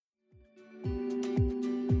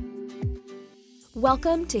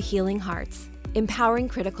Welcome to Healing Hearts, empowering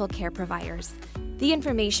critical care providers. The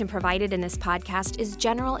information provided in this podcast is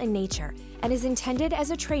general in nature and is intended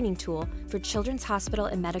as a training tool for Children's Hospital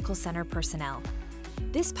and Medical Center personnel.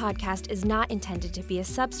 This podcast is not intended to be a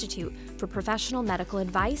substitute for professional medical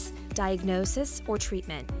advice, diagnosis, or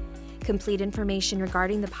treatment. Complete information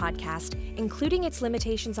regarding the podcast, including its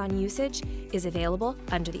limitations on usage, is available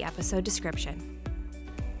under the episode description.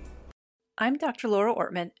 I'm Dr. Laura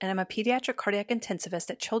Ortmann, and I'm a pediatric cardiac intensivist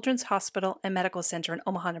at Children's Hospital and Medical Center in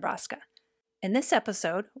Omaha, Nebraska. In this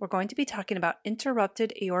episode, we're going to be talking about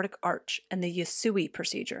interrupted aortic arch and the Yasui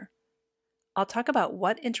procedure. I'll talk about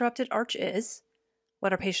what interrupted arch is,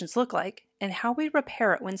 what our patients look like, and how we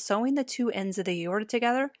repair it when sewing the two ends of the aorta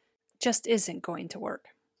together just isn't going to work.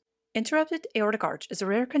 Interrupted aortic arch is a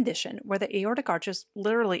rare condition where the aortic arch is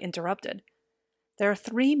literally interrupted. There are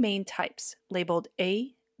three main types, labeled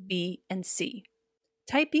A, B, and C.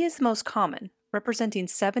 Type B is the most common, representing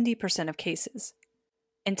 70% of cases.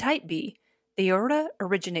 In Type B, the aorta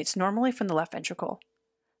originates normally from the left ventricle.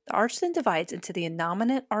 The arch then divides into the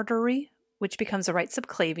innominate artery, which becomes the right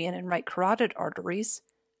subclavian and right carotid arteries,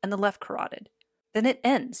 and the left carotid. Then it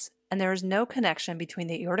ends, and there is no connection between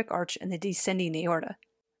the aortic arch and the descending aorta.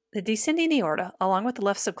 The descending aorta, along with the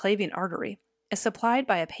left subclavian artery, is supplied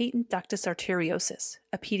by a patent ductus arteriosus,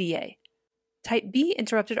 a PDA. Type B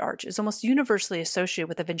interrupted arch is almost universally associated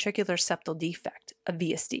with a ventricular septal defect, a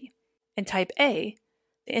VSD. In Type A,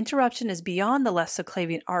 the interruption is beyond the left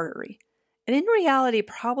subclavian artery, and in reality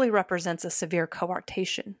probably represents a severe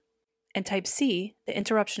coarctation. In Type C, the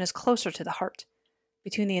interruption is closer to the heart,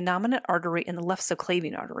 between the innominate artery and the left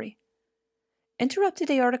subclavian artery.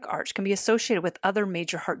 Interrupted aortic arch can be associated with other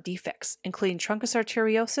major heart defects, including truncus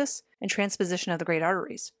arteriosus and transposition of the great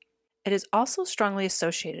arteries. It is also strongly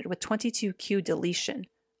associated with 22q deletion,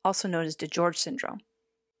 also known as DeGeorge syndrome.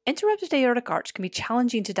 Interrupted aortic arch can be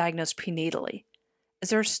challenging to diagnose prenatally, as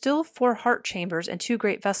there are still 4 heart chambers and 2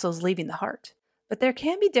 great vessels leaving the heart. But there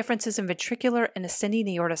can be differences in ventricular and ascending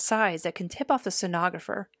aorta size that can tip off the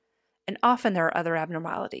sonographer, and often there are other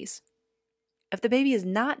abnormalities. If the baby is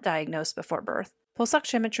not diagnosed before birth, pulse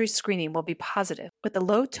oximetry screening will be positive with a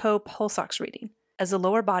low toe pulse ox reading, as the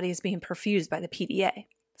lower body is being perfused by the PDA,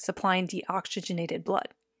 supplying deoxygenated blood.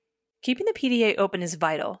 Keeping the PDA open is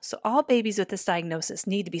vital, so all babies with this diagnosis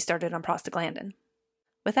need to be started on prostaglandin.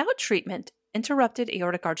 Without treatment, interrupted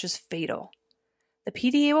aortic arch is fatal. The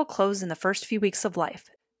PDA will close in the first few weeks of life,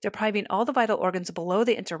 depriving all the vital organs below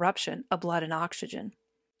the interruption of blood and oxygen.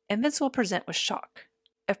 Infants will present with shock.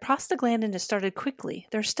 If prostaglandin is started quickly,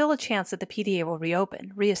 there's still a chance that the PDA will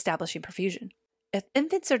reopen, reestablishing perfusion. If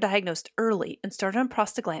infants are diagnosed early and started on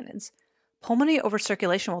prostaglandins, pulmonary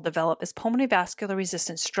overcirculation will develop as pulmonary vascular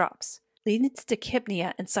resistance drops, leading to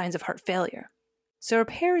tachypnea and signs of heart failure. So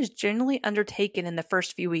repair is generally undertaken in the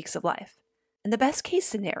first few weeks of life. In the best case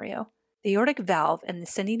scenario, the aortic valve and the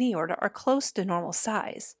ascending aorta are close to normal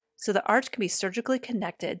size, so the arch can be surgically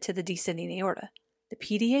connected to the descending aorta, the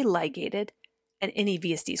PDA ligated, and any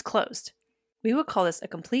VSDs closed. We would call this a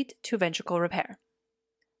complete two-ventricle repair.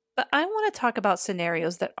 But I want to talk about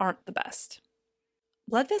scenarios that aren't the best.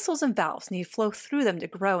 Blood vessels and valves need flow through them to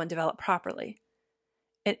grow and develop properly.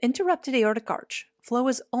 In interrupted aortic arch, flow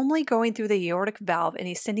is only going through the aortic valve and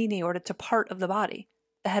ascending aorta to part of the body,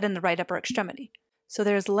 the head and the right upper extremity, so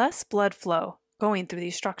there is less blood flow going through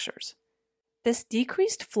these structures. This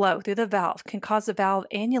decreased flow through the valve can cause the valve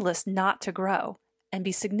annulus not to grow and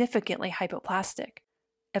be significantly hypoplastic.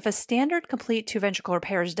 If a standard complete two-ventricle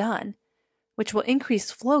repair is done, which will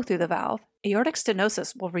increase flow through the valve, aortic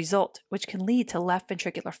stenosis will result, which can lead to left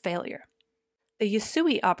ventricular failure. The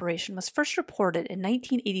Yasui operation was first reported in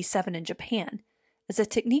 1987 in Japan as a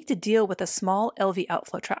technique to deal with a small LV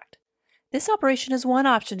outflow tract. This operation is one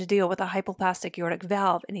option to deal with a hypoplastic aortic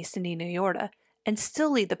valve and ascending aorta and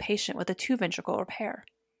still leave the patient with a two-ventricle repair.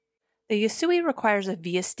 The Yasui requires a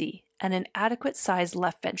VSD and an adequate-sized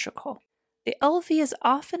left ventricle. The LV is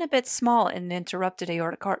often a bit small in an interrupted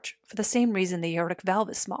aortic arch for the same reason the aortic valve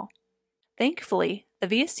is small. Thankfully, the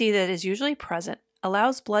VSD that is usually present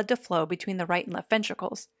allows blood to flow between the right and left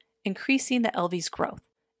ventricles, increasing the LV's growth.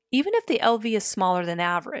 Even if the LV is smaller than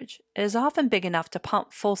average, it is often big enough to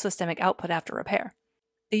pump full systemic output after repair.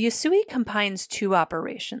 The Yasui combines 2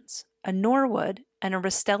 operations, a Norwood and a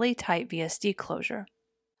Rastelli-type VSD closure.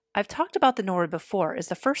 I've talked about the Norwood before as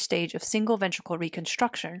the first stage of single ventricle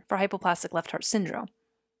reconstruction for hypoplastic left heart syndrome.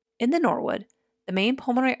 In the Norwood, the main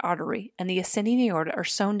pulmonary artery and the ascending aorta are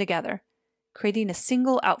sewn together, creating a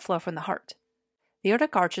single outflow from the heart. The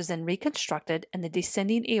aortic arch is then reconstructed and the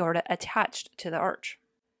descending aorta attached to the arch.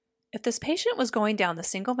 If this patient was going down the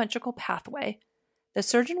single ventricle pathway, The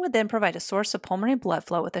surgeon would then provide a source of pulmonary blood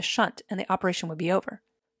flow with a shunt and the operation would be over,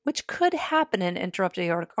 which could happen in interrupted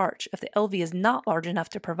aortic arch if the LV is not large enough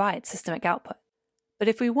to provide systemic output. But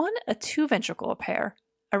if we want a two-ventricle repair,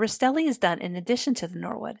 a Rastelli is done in addition to the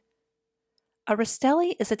Norwood. A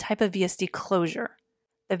Rastelli is a type of VSD closure.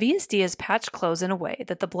 The VSD is patched closed in a way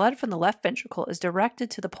that the blood from the left ventricle is directed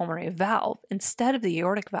to the pulmonary valve instead of the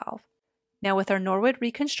aortic valve. Now with our Norwood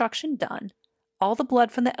reconstruction done, all the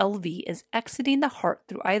blood from the LV is exiting the heart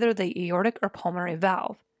through either the aortic or pulmonary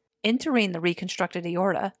valve, entering the reconstructed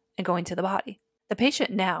aorta, and going to the body. The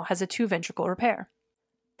patient now has a two-ventricle repair.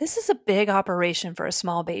 This is a big operation for a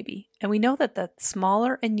small baby, and we know that the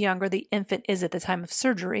smaller and younger the infant is at the time of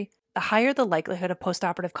surgery, the higher the likelihood of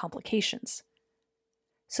postoperative complications.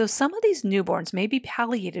 So some of these newborns may be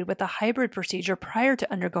palliated with a hybrid procedure prior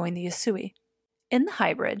to undergoing the Yasui. In the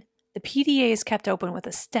hybrid, the PDA is kept open with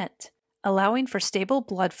a stent, allowing for stable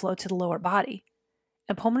blood flow to the lower body,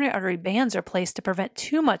 and pulmonary artery bands are placed to prevent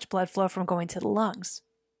too much blood flow from going to the lungs.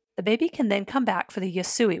 The baby can then come back for the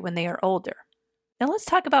Yasui when they are older. Now let's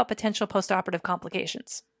talk about potential postoperative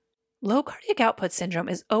complications. Low cardiac output syndrome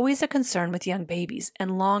is always a concern with young babies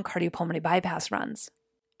and long cardiopulmonary bypass runs.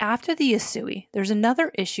 After the Yasui, there's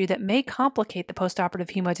another issue that may complicate the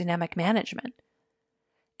postoperative hemodynamic management.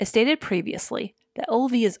 As stated previously, the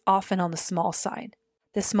LV is often on the small side.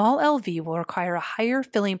 The small LV will require a higher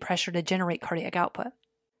filling pressure to generate cardiac output.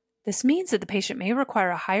 This means that the patient may require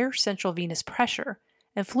a higher central venous pressure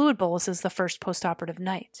and fluid boluses the first postoperative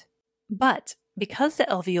night. But because the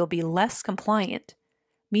LV will be less compliant,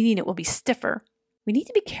 meaning it will be stiffer, we need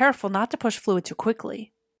to be careful not to push fluid too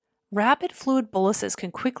quickly. Rapid fluid boluses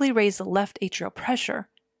can quickly raise the left atrial pressure,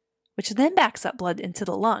 which then backs up blood into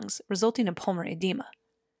the lungs, resulting in pulmonary edema.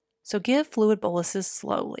 So give fluid boluses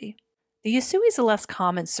slowly. The Yasui is a less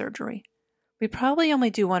common surgery. We probably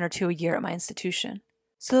only do 1 or 2 a year at my institution,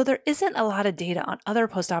 so there isn't a lot of data on other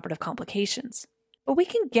postoperative complications. But we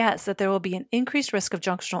can guess that there will be an increased risk of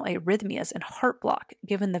junctional arrhythmias and heart block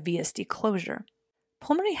given the VSD closure.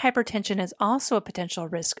 Pulmonary hypertension is also a potential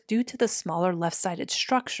risk due to the smaller left-sided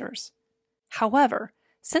structures. However,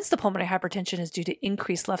 since the pulmonary hypertension is due to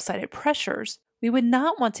increased left-sided pressures, we would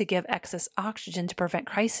not want to give excess oxygen to prevent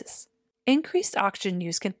crisis. Increased oxygen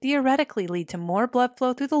use can theoretically lead to more blood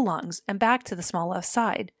flow through the lungs and back to the small left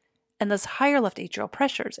side, and thus higher left atrial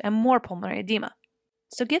pressures and more pulmonary edema.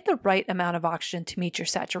 So give the right amount of oxygen to meet your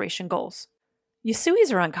saturation goals.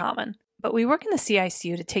 Yasuis are uncommon, but we work in the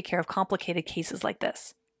CICU to take care of complicated cases like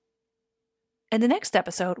this. In the next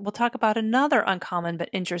episode, we'll talk about another uncommon but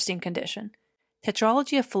interesting condition,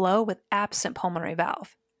 tetralogy of Fallot with absent pulmonary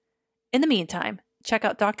valve. In the meantime, check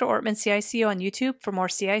out Dr. Ortmann CICU on YouTube for more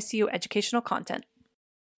CICU educational content.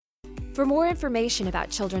 For more information about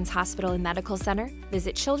Children's Hospital and Medical Center,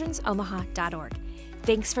 visit children'somaha.org.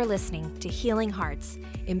 Thanks for listening to Healing Hearts,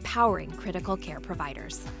 Empowering Critical Care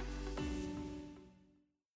Providers.